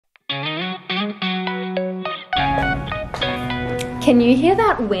Can you hear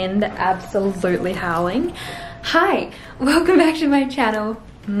that wind absolutely howling? Hi, welcome back to my channel.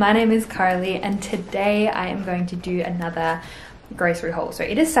 My name is Coralie and today I am going to do another grocery haul. So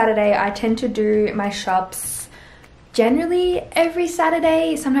it is Saturday. I tend to do my shops generally every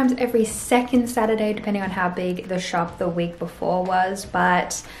Saturday, sometimes every second Saturday, depending on how big the shop the week before was.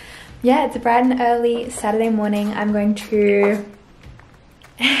 But yeah, it's a bright and early Saturday morning. I'm going to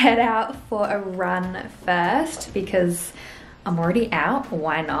head out for a run first because I'm already out,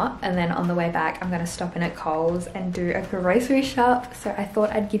 why not? And then on the way back, I'm gonna stop in at Coles and do a grocery shop. So I thought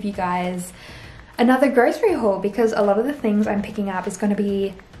I'd give you guys another grocery haul because a lot of the things I'm picking up is gonna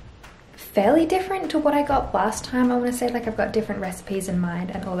be fairly different to what I got last time. I wanna say, like, I've got different recipes in mind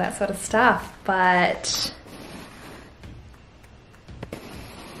and all that sort of stuff, but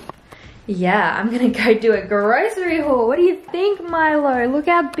yeah, I'm gonna go do a grocery haul. What do you think, Milo? Look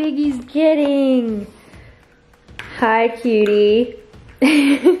how big he's getting. Hi, cutie.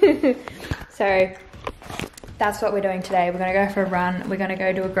 So that's what we're doing today. We're gonna go for a run. We're gonna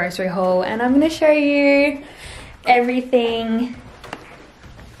go do a grocery haul and I'm gonna show you everything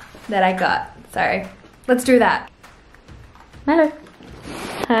that I got. So let's do that. Milo.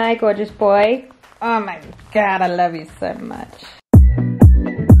 Hi, gorgeous boy. Oh my God, I love you so much.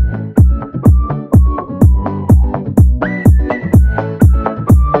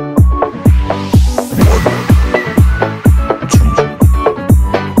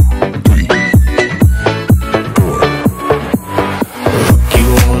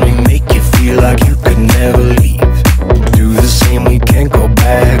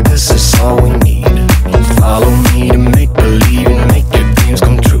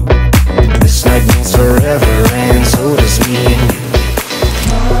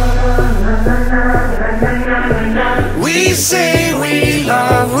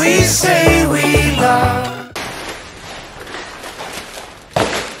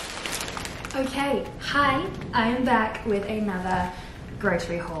 Okay, hi, I am back with another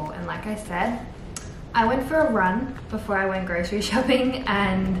grocery haul, and like I said, I went for a run before I went grocery shopping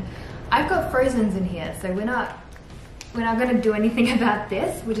and I've got frozen's in here, so we're not gonna do anything about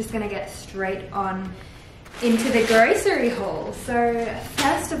this. We're just gonna get straight on into the grocery haul. So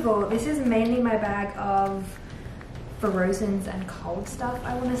first of all, this is mainly my bag of frozen's and cold stuff,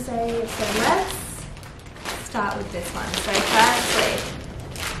 I wanna say. So let's start with this one. So firstly,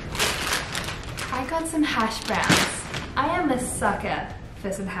 I got some hash browns. I am a sucker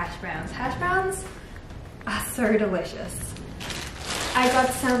for some hash browns. Hash browns are so delicious. I got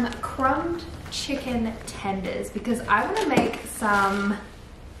some crumbed chicken tenders because I want to make some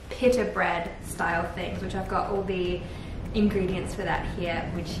pita bread style things, which I've got all the ingredients for that here,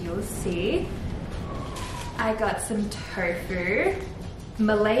 which you'll see. I got some tofu,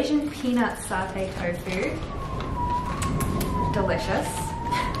 Malaysian peanut satay tofu, delicious.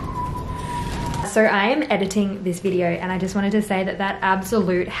 So I am editing this video and I just wanted to say that that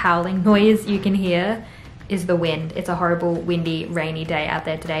absolute howling noise you can hear is the wind. It's a horrible, windy, rainy day out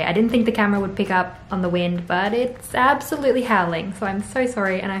there today. I didn't think the camera would pick up on the wind, but it's absolutely howling. So I'm so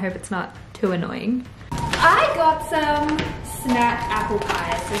sorry and I hope it's not too annoying. I got some snap apple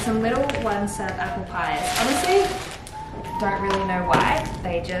pies. So some little one snap apple pies. Honestly, don't really know why.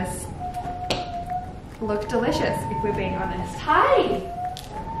 They just look delicious if we're being honest. Hi!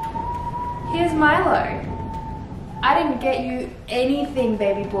 Here's Milo. I didn't get you anything,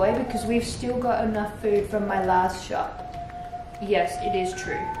 baby boy, because we've still got enough food from my last shop. Yes, it is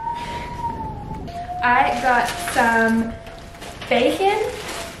true. I got some bacon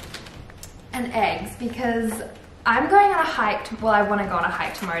and eggs because I'm going on a hike. Well, I want to go on a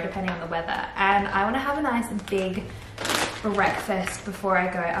hike tomorrow, depending on the weather, and I want to have a nice big breakfast before I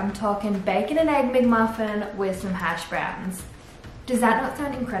go. I'm talking bacon and egg McMuffin with some hash browns. Does that not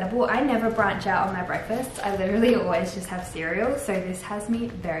sound incredible? I never branch out on my breakfasts. I literally always just have cereal, so this has me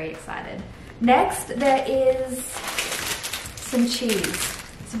very excited. Next, there is some cheese.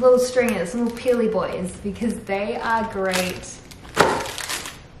 Some little stringers, some little peely boys, because they are great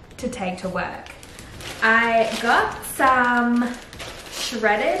to take to work. I got some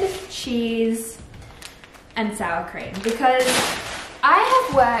shredded cheese and sour cream because I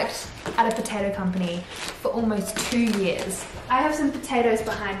have worked at a potato company for almost 2 years. I have some potatoes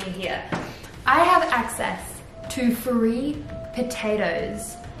behind me here. I have access to free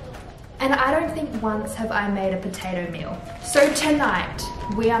potatoes and I don't think once have I made a potato meal. So tonight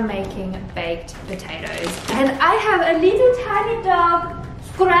we are making baked potatoes and I have a little tiny dog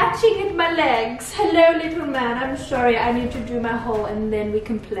scratching at my legs. Hello little man, I'm sorry, I need to do my haul and then we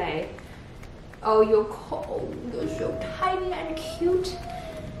can play. Oh, you're cold, you're so tiny and cute.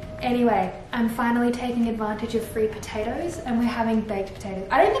 Anyway, I'm finally taking advantage of free potatoes and we're having baked potatoes.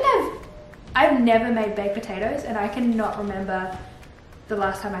 I've never made baked potatoes and I cannot remember the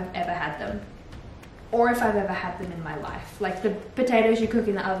last time I've ever had them. Or if I've ever had them in my life. Like the potatoes you cook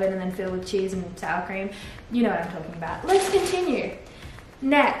in the oven and then fill with cheese and sour cream. You know what I'm talking about. Let's continue.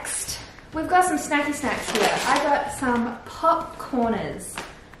 Next, we've got some snacky snacks here. I got some popcorners.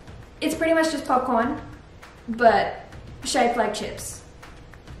 It's pretty much just popcorn, but shaped like chips.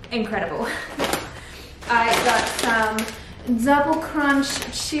 Incredible. I got some double crunch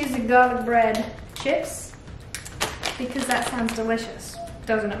cheesy garlic bread chips because that sounds delicious.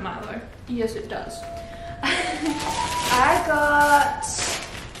 Doesn't it, Milo? Yes, it does. I got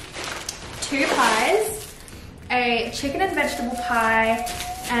 2 pies, a chicken and vegetable pie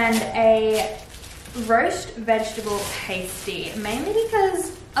and a roast vegetable pasty, mainly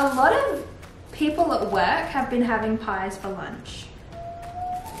because a lot of people at work have been having pies for lunch.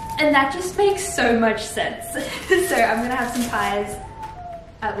 And that just makes so much sense. So I'm gonna have some pies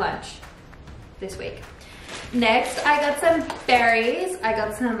at lunch this week. Next, I got some berries. I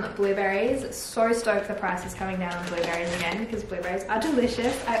got some blueberries. So stoked the price is coming down on blueberries again because blueberries are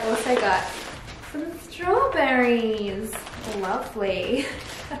delicious. I also got some strawberries. Lovely.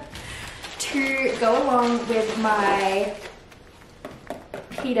 To go along with my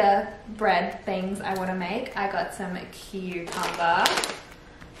pita bread things I want to make, I got some cucumber.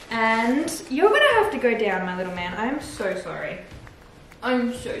 And you're gonna have to go down, my little man. I'm so sorry.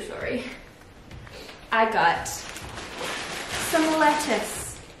 I'm so sorry. I got some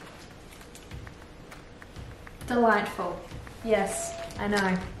lettuce. Delightful. Yes, I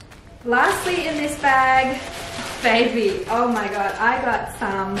know. Lastly in this bag, baby, oh my god, I got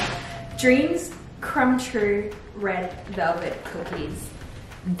some Dreams Crumb True Red Velvet cookies.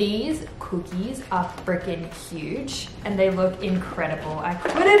 These cookies are freaking huge and they look incredible. I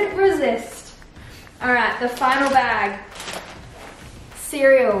couldn't resist. All right, the final bag.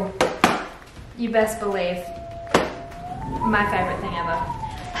 Cereal. You best believe. My favorite thing ever.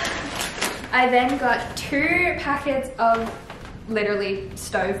 I then got 2 packets of literally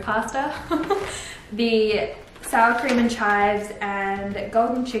stove pasta. The sour cream and chives and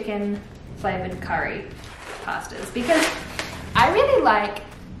golden chicken flavored curry pastas because I really like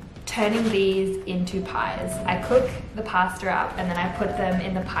turning these into pies. I cook the pasta up and then I put them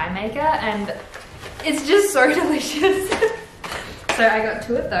in the pie maker and it's just so delicious. So I got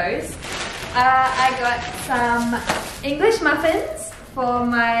 2 of those. I got some English muffins for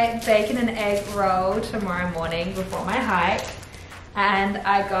my bacon and egg roll tomorrow morning before my hike. And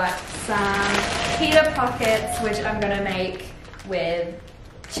I got some pita pockets, which I'm gonna make with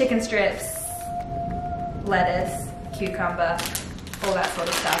chicken strips, lettuce, cucumber, all that sort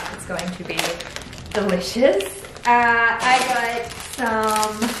of stuff. It's going to be delicious. I got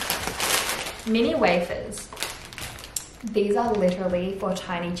some mini wafers. These are literally for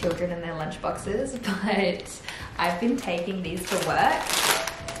tiny children in their lunch boxes, but I've been taking these to work.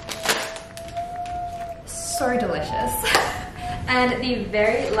 So delicious. And the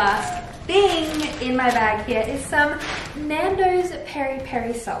very last thing in my bag here is some Nando's Peri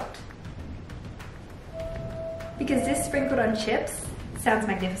Peri salt. Because this sprinkled on chips sounds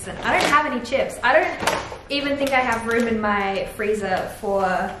magnificent. I don't have any chips. I don't even think I have room in my freezer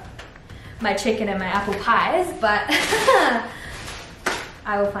for my chicken and my apple pies, but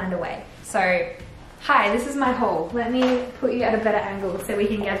I will find a way. So, hi, this is my haul. Let me put you at a better angle so we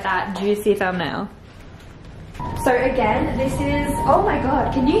can get that juicy thumbnail. So again, this is, oh my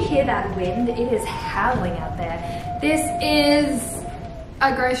god, can you hear that wind? It is howling out there. This is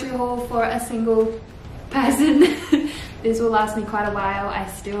a grocery haul for a single person. This will last me quite a while. I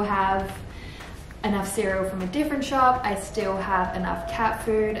still have enough cereal from a different shop. I still have enough cat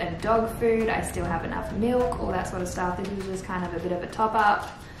food and dog food. I still have enough milk, all that sort of stuff. This was just kind of a bit of a top up.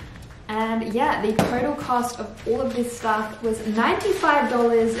 And yeah, the total cost of all of this stuff was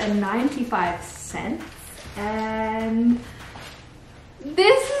 $95.95. And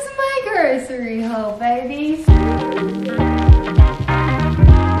this is my grocery haul, baby.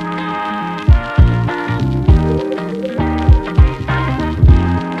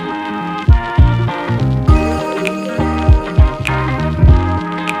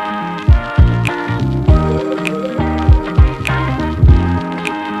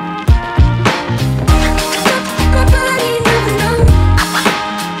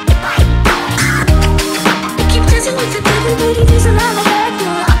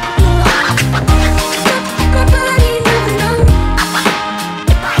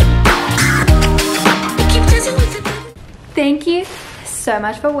 Thank you so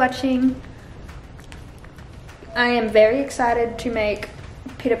much for watching. I am very excited to make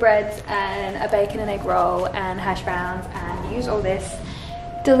pita breads and a bacon and egg roll and hash browns and use all this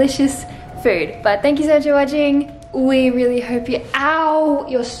delicious food. But thank you so much for watching. We really hope you, ow,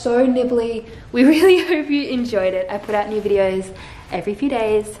 you're so nibbly. We really hope you enjoyed it. I put out new videos every few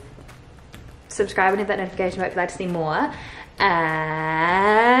days. Subscribe and hit that notification bell if you'd like to see more.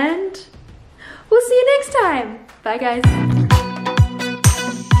 And we'll see you next time. Bye guys.